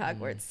teacher at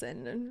Hogwarts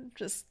and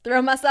just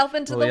throw myself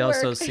into Well, the we work.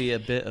 also see a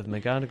bit of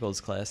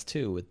McGonagall's class,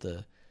 too, with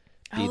the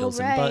beetles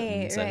oh, and right,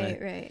 buttons.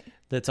 and right.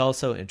 That's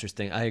also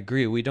interesting. I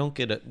agree. We don't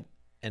get it,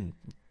 and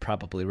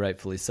probably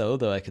rightfully so,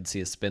 though I could see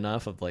a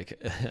spin-off of like,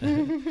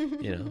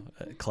 a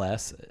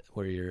class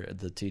where you're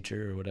the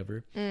teacher or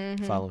whatever,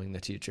 following the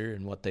teacher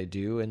and what they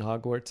do in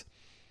Hogwarts.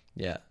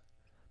 Yeah.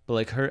 But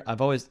like her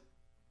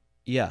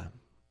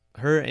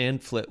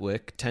and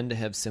Flitwick tend to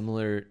have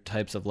similar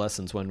types of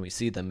lessons when we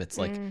see them. It's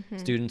like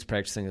students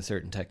practicing a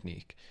certain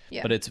technique,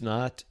 Yeah. but it's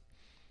not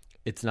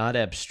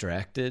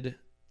abstracted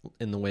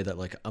in the way that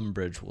like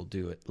Umbridge will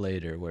do it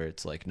later, where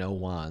it's like no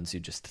wands, you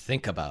just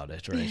think about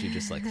it, right? You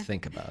just like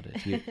think about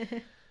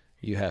it.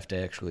 You have to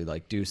actually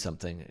like do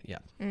something. Yeah.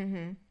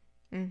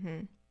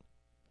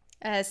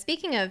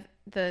 Speaking of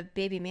the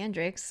baby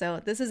mandrakes, so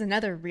this is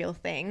another real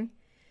thing.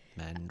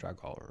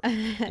 Mandragora.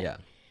 Yeah.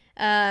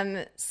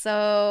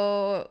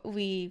 So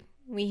we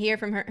hear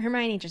from her.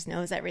 Hermione just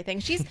knows everything.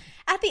 She's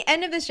at the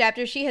end of this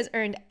chapter. She has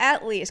earned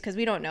at least, because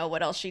we don't know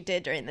what else she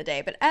did during the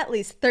day, but at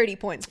least 30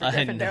 points for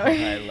I know. Gryffindor.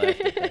 I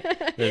laughed at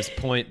that. There's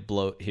point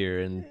bloat here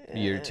in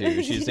year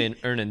 2. She's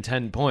earning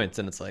 10 points,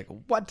 and it's like,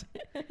 what?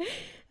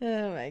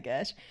 Oh my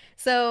gosh.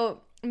 So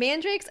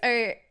mandrakes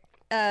are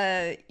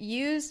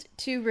used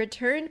to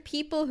return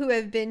people who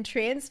have been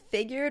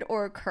transfigured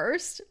or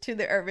cursed to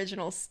their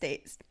original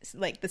state,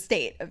 like the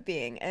state of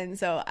being. And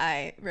so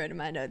I wrote in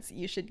my notes,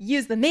 you should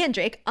use the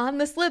mandrake on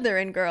the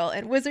Slytherin girl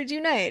in Wizards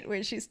Unite,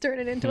 where she's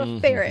turning into a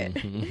ferret.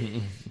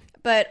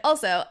 But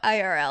also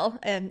IRL,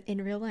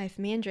 in real life,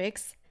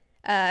 mandrakes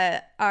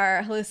are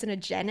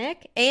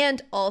hallucinogenic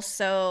and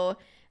also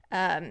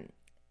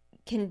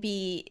can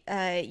be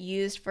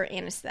used for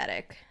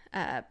anesthetic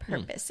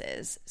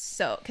purposes.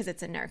 So, because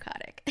it's a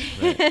narcotic.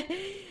 Right.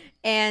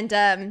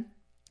 And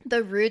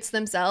the roots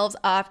themselves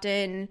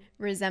often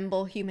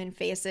resemble human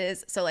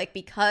faces. So like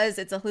because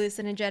it's a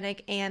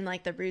hallucinogenic and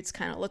like the roots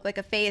kind of look like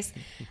a face,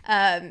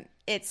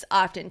 it's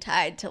often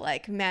tied to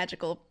like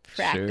magical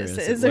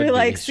practices or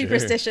like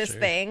superstitious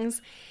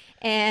things,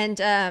 and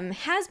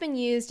has been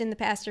used in the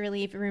past to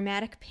relieve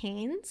rheumatic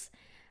pains.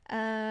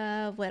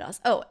 What else?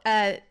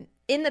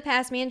 In the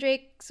past,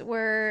 mandrakes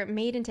were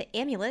made into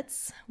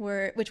amulets,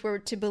 which were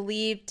to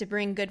believe to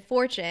bring good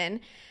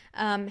fortune.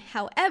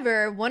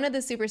 However, one of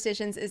the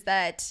superstitions is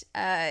that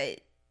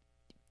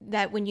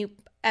when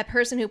a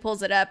person who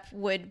pulls it up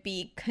would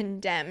be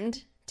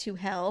condemned to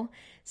hell.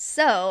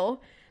 So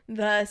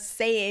the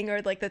saying,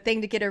 or like the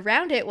thing to get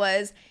around it,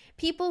 was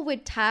people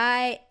would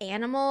tie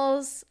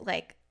animals,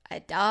 like a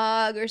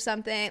dog or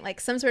something, like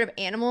some sort of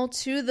animal,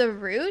 to the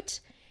root,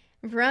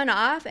 run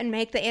off and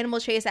make the animal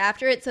chase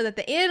after it so that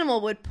the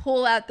animal would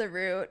pull out the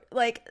root.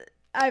 Like,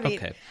 I mean,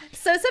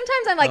 So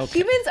sometimes I'm like,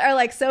 humans are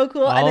like so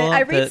cool. And then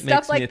I read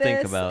stuff like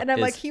this and I'm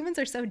like, humans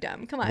are so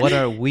dumb. Come on. What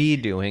are we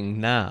doing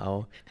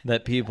now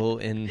that people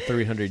in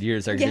 300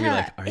 years are going to be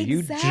like, are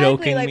you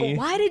joking like, me?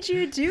 Why did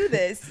you do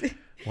this?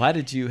 Why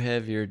did you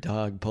have your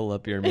dog pull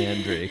up your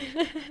mandrake?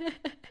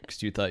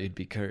 Because you thought you'd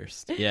be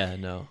cursed. Yeah,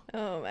 no.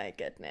 Oh my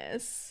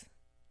goodness.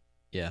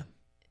 Yeah.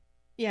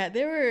 Yeah,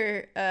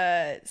 there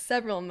were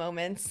several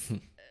moments.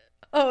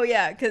 Oh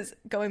yeah, because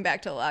going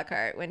back to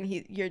Lockhart, when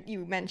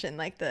you mentioned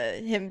like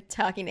him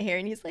talking to Harry,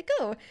 and he's like,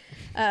 "Oh,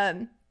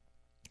 I'm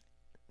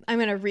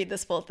gonna read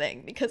this full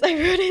thing because I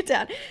wrote it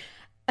down.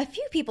 A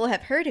few people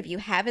have heard of you,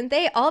 haven't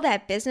they? All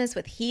that business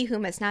with he who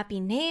must not be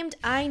named.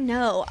 I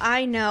know.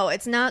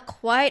 It's not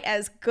quite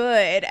as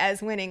good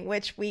as winning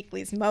Witch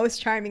Weekly's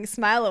Most Charming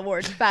Smile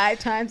Award 5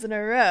 times in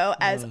a row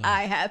as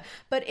I have,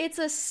 but it's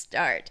a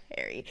start,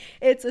 Harry.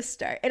 It's a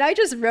start." And I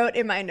just wrote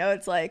in my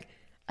notes like,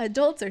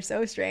 adults are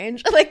so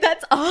strange. Like,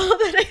 that's all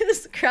that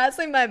is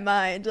crossing my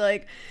mind.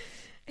 Like,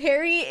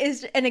 Harry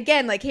is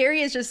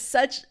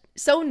just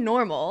so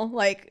normal.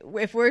 Like,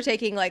 if we're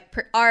taking like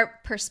our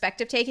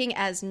perspective taking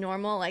as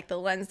normal, like the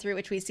lens through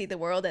which we see the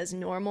world as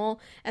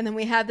normal, and then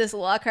we have this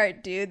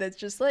Lockhart dude that's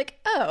just like,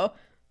 "Oh,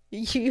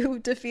 you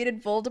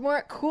defeated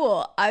Voldemort?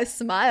 Cool. I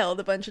smiled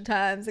a bunch of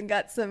times and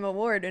got some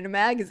award in a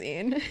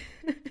magazine."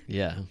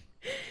 Yeah.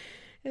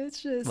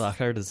 It's just,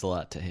 Lockhart is a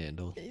lot to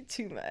handle.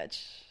 Too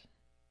much.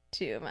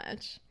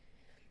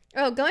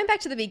 Oh, going back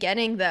to the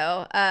beginning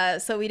though,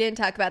 so we didn't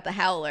talk about the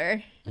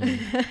Howler.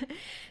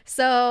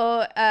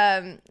 So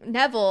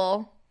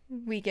Neville,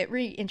 we get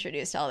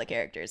reintroduced to all the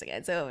characters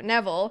again. So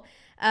Neville,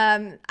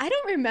 I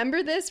don't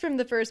remember this from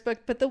the first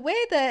book, but the way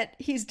that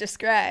he's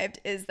described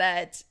is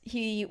that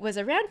he was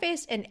a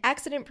round-faced and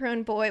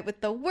accident-prone boy with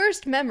the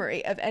worst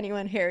memory of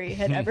anyone Harry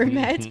had ever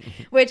met,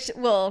 which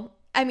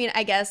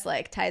I guess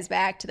like ties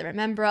back to the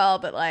Remember All,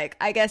 but like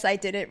I guess I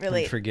didn't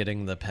really. I'm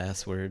forgetting the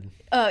password.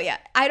 Oh yeah,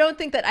 I don't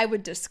think that I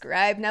would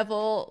describe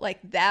Neville like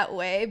that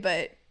way,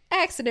 but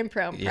accident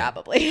prone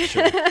probably.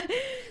 Sure.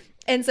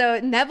 And so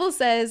Neville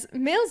says,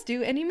 "Mail's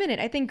due any minute.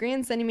 I think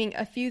Gran's sending me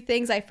a few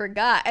things I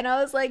forgot." And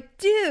I was like,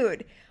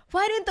 dude,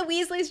 why didn't the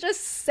Weasleys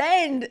just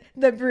send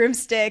the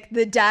broomstick,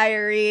 the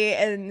diary,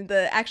 and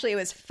it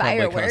was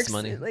fireworks? Probably costs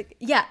money. Like,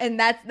 yeah, and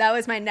that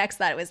was my next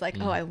thought. It was like,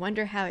 oh, I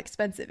wonder how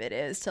expensive it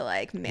is to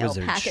like mail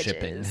Wizard packages.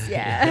 Shipping.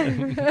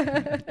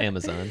 Yeah.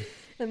 Amazon.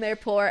 And their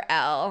poor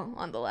Al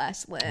on the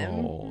last limb.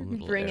 Oh,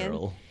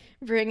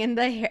 bringing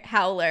the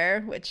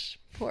Howler, which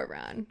poor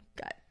Ron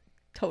got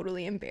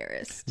totally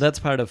embarrassed. That's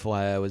part of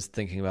why I was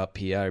thinking about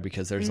PR,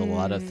 because there's a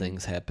lot of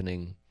things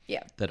happening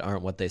that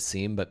aren't what they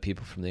seem, but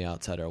people from the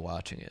outside are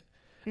watching it.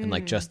 And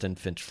like Justin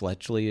Finch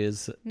Fletchley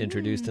is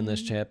introduced in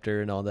this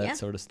chapter and all that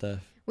sort of stuff.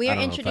 We are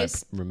introduced. Know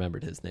if I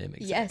remembered his name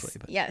exactly.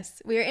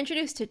 Yes. We are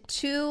introduced to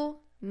 2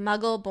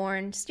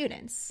 Muggle-born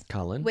students.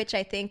 Colin. Which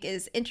I think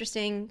is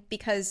interesting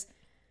because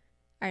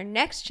our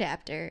next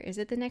chapter, is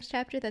it the next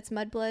chapter that's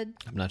Mudblood?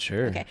 I'm not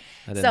sure. Okay.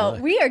 So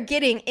we are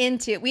getting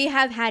into, we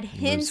have had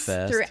hints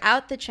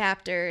throughout the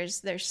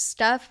chapters. There's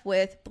stuff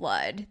with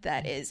blood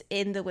that is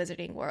in the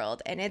wizarding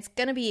world, and it's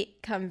going to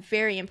become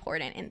very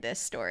important in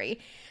this story.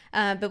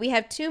 But we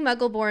have 2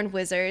 Muggle-born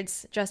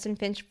wizards, Justin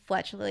Finch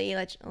Fletchley,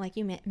 like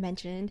you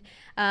mentioned.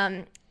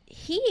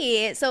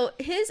 His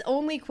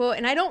only quote,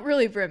 and I don't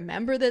really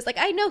remember this, like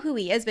I know who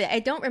he is, but I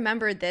don't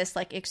remember this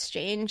like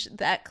exchange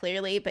that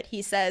clearly, but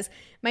he says,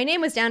 "My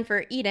name was down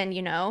for Eden,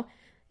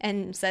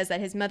 and says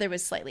that his mother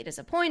was slightly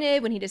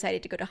disappointed when he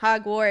decided to go to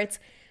Hogwarts.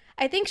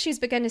 I think she's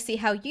begun to see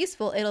how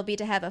useful it'll be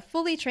to have a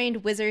fully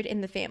trained wizard in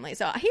the family."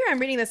 So here I'm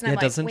reading this and I'm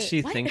like, doesn't wait,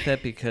 she what? think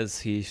that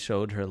because he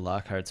showed her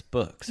Lockhart's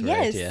books,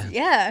 right? Yes,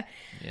 yeah.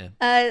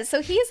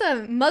 So he's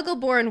a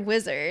Muggle-born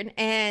wizard,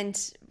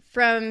 and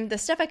from the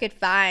stuff I could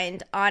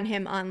find on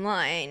him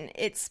online,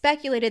 it's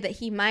speculated that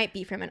he might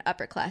be from an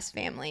upper-class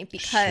family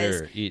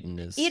because Eton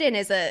is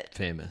famous. It's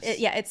famous.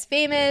 Yeah.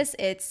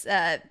 It's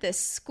this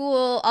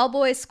school,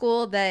 all-boys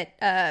school that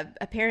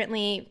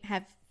apparently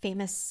have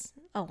famous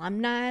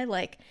alumni,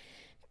 like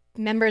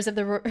members of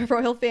the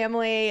royal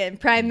family and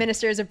prime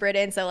ministers of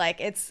Britain. So like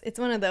it's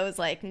one of those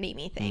like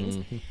namey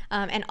things.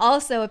 And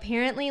also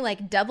apparently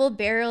like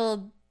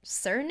double-barreled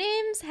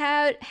surnames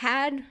had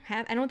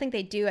I don't think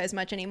they do as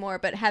much anymore,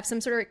 but have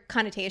some sort of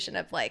connotation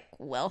of like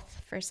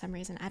wealth for some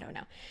reason. I don't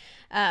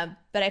know.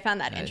 But I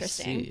found that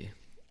interesting. I see.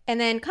 And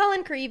then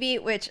Colin Creevy,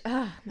 which,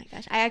 oh my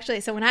gosh,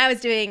 so when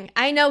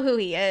I know who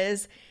he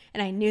is,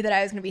 and I knew that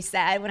I was going to be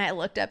sad when I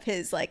looked up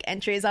his like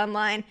entries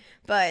online,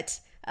 but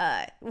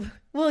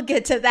we'll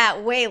get to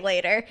that way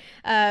later.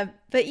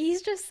 But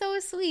he's just so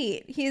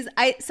sweet.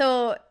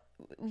 So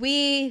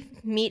we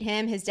meet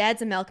him. His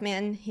dad's a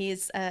milkman.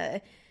 He's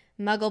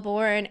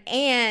Muggle-born,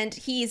 and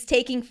he's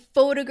taking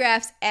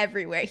photographs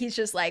everywhere. He's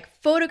just like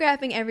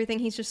photographing everything.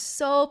 He's just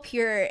so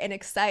pure and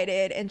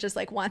excited, and just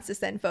like wants to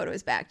send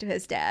photos back to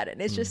his dad,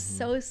 and it's just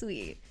so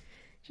sweet,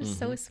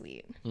 so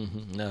sweet.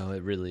 No,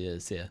 it really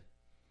is. Yeah,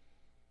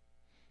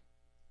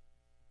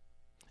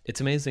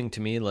 it's amazing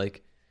to me,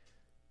 like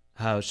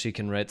how she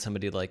can write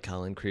somebody like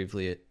Colin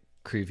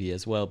Creevy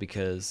as well,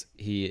 because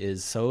he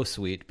is so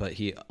sweet, but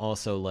he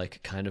also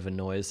like kind of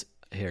annoys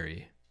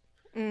Harry.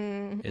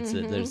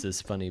 There's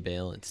this funny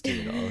balance to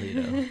it all,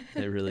 you know.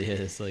 It really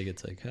is. Like,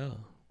 it's like, oh,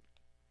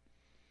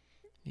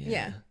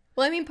 yeah.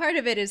 Well, I mean, part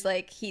of it is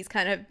like he's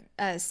kind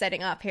of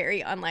setting off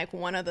Harry on like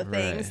one of the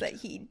things that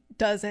he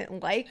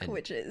doesn't like,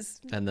 which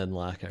is, and then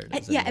Lockhart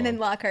is and then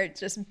Lockhart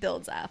just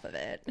builds off of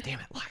it. Damn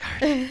it,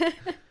 Lockhart!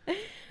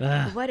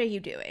 What are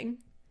you doing?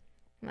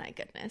 My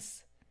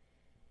goodness.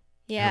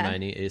 Yeah.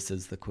 Hermione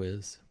aces the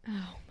quiz. Oh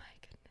my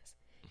goodness.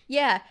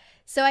 Yeah.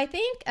 So I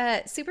think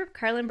Super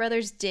Carlin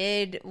Brothers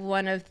did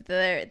one of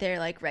their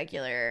like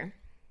regular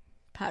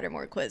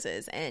Pottermore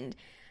quizzes, and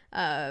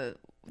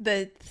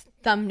the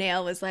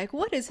thumbnail was like,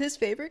 "What is his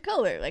favorite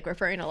color?" Like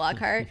referring to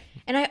Lockhart.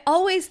 And I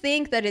always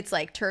think that it's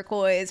like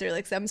turquoise or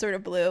like some sort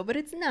of blue, but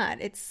it's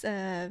not. It's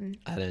I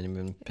didn't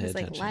even pay it's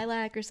attention. like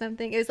lilac or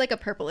something. It was like a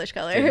purplish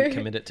color. Didn't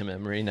commit it to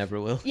memory.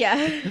 Never will.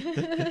 Yeah.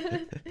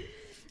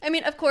 I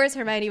mean, of course,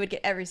 Hermione would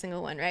get every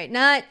single one right.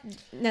 Not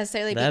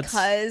necessarily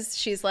because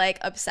she's like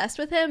obsessed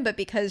with him, but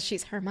because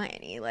she's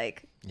Hermione.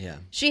 Like, yeah,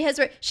 she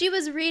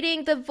was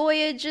reading the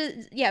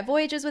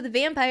Voyages with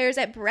Vampires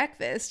at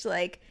breakfast.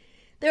 Like,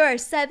 there are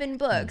 7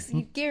 books.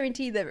 You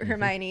guarantee that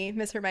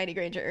Miss Hermione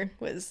Granger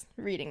was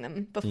reading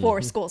them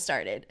before school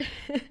started.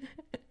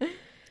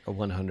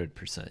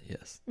 100%,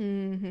 yes.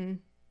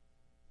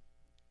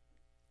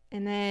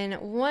 And then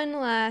one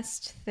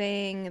last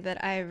thing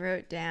that I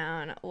wrote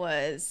down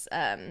was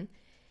Ron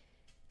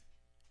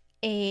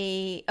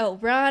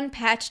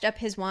patched up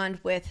his wand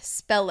with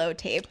Spello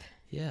tape.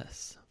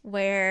 Yes.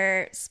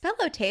 Where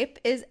Spello tape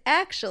is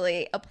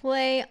actually a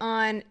play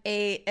on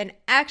an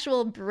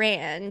actual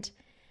brand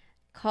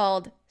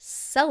called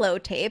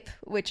Cellotape,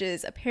 which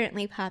is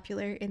apparently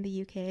popular in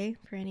the UK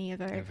for any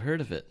of our... I've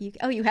heard of it.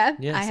 Oh, you have?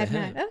 Yes, I have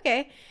not.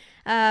 Okay.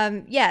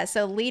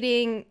 So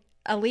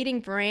a leading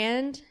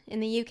brand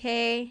in the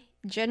UK,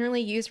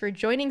 generally used for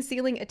joining,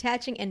 sealing,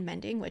 attaching, and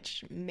mending,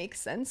 which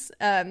makes sense.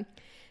 And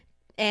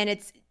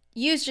it's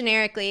used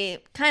generically,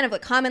 kind of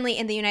like commonly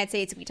in the United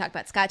States. If we talk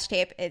about Scotch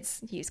tape, it's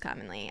used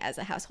commonly as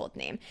a household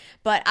name.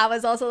 But I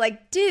was also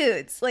like,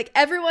 dudes, like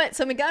everyone.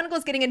 So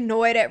McGonagall's getting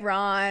annoyed at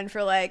Ron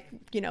for like,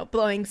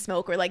 blowing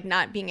smoke or like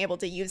not being able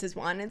to use his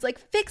wand. And it's like,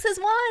 fix his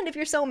wand if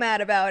you're so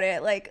mad about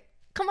it. Like,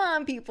 come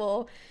on,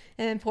 people.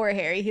 And poor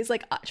Harry, he's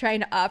like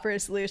trying to offer a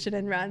solution,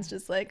 and Ron's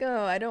just like,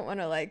 oh, I don't want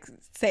to like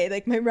say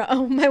like my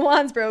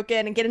wand's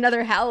broken and get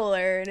another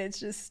howler, and it's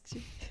just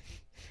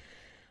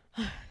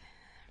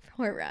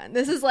poor Ron.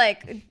 This is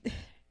like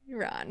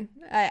Ron.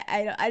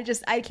 I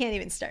can't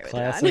even start with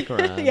Classic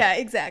Ron. Yeah,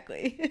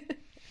 exactly.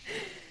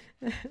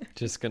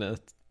 Just gonna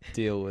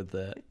deal with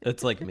that.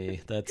 It's like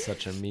me. That's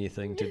such a me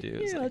thing to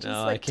do. It's like,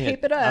 no, I can't.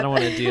 Tape it up. I don't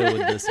want to deal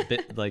with this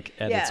bit. Like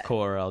at its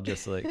core, I'll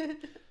just like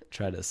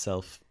try to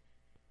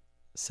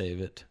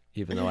save it,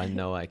 even though I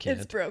know I can't.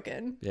 It's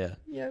broken. Yeah.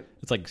 Yep.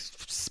 It's like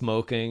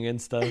smoking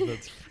and stuff.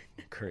 That's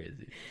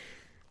crazy.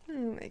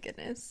 Oh my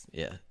goodness.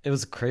 Yeah. It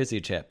was a crazy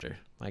chapter.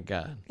 My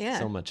God. Yeah.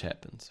 So much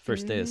happens.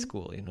 First day of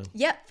school,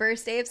 Yep.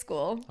 First day of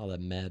school. All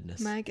that madness.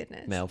 My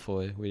goodness.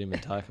 Malfoy. We didn't even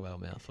talk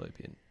about Malfoy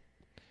being...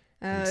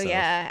 Oh,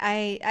 yeah.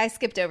 I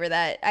skipped over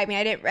that. I mean,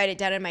 I didn't write it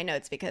down in my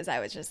notes because I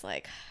was just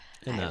like,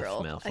 Enough, I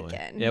roll Malfoy.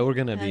 again. Yeah, we're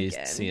going to be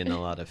seeing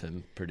a lot of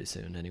him pretty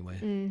soon anyway.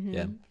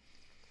 Yeah.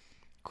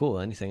 Cool.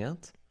 Anything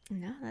else?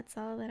 No, that's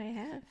all that I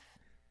have.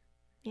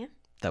 Yeah.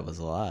 That was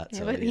a lot.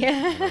 So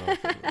yeah.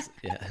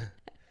 Yeah.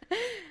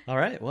 All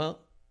right.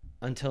 Well,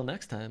 until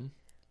next time,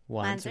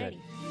 Wands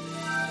ready.